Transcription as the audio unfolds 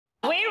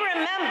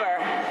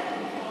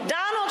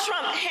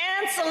Trump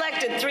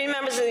hand-selected 3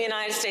 members of the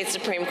United States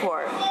Supreme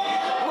Court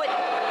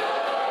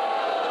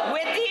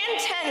with the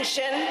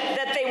intention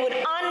that they would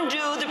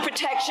undo the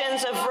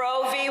protections of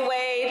Roe v.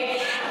 Wade,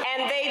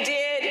 and they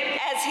did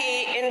as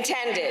he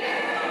intended.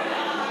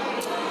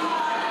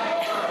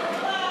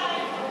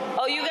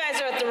 Oh, you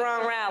guys are at the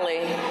wrong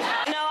rally.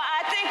 No,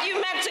 I think you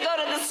meant to go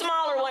to the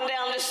smaller one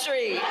down the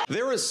street.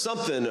 There is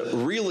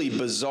something really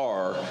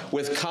bizarre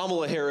with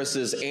Kamala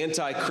Harris's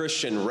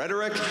anti-Christian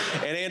rhetoric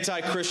and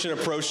anti-Christian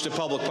approach to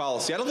public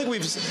policy. I don't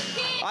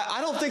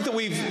think that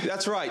we've,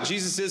 that's right,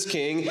 Jesus is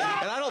king, and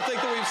I don't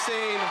think that we've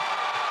seen